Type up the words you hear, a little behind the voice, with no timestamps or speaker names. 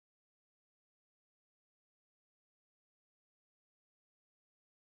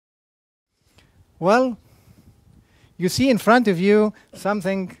Well, you see in front of you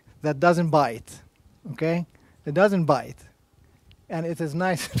something that doesn't bite, okay? It doesn't bite. And it is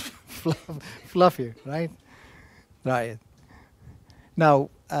nice and fluffy, right? Right. Now,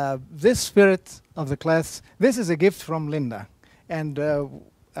 this spirit of the class, this is a gift from Linda. And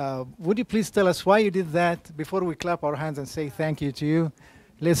would you please tell us why you did that before we clap our hands and say thank you to you?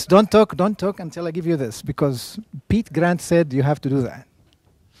 Let's don't talk until I give you this, because Pete Grant said you have to do that.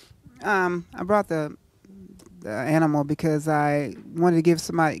 I brought the animal because I wanted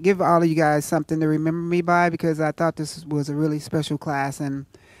to give all of you guys something to remember me by, because I thought this was a really special class, and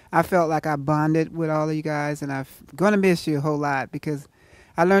I felt like I bonded with all of you guys, and I'm going to miss you a whole lot, because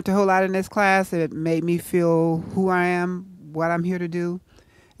I learned a whole lot in this class. It made me feel who I am, what I'm here to do,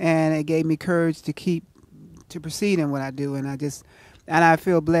 and it gave me courage to proceed in what I do, and I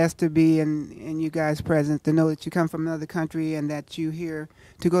feel blessed to be in you guys' presence, to know that you come from another country and that you're here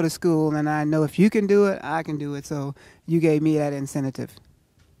to go to school. And I know if you can do it, I can do it. So you gave me that incentive.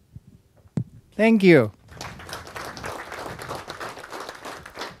 Thank you.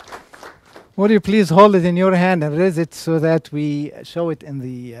 Would you please hold it in your hand and raise it so that we show it in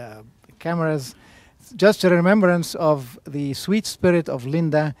the cameras? Just a remembrance of the sweet spirit of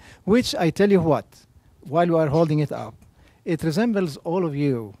Linda, which I tell you what, while you are holding it up, it resembles all of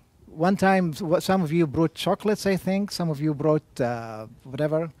you. One time, some of you brought chocolates, I think. Some of you brought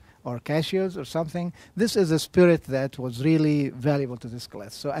whatever, or cashews or something. This is a spirit that was really valuable to this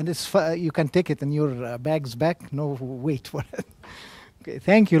class. So, and it's you can take it in your bags back. No wait for it. Okay,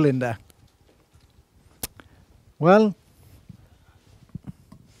 thank you, Linda. Well,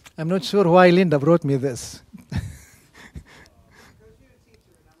 I'm not sure why Linda brought me this.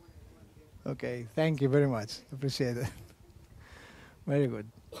 Okay, thank you very much. Appreciate it. Very good.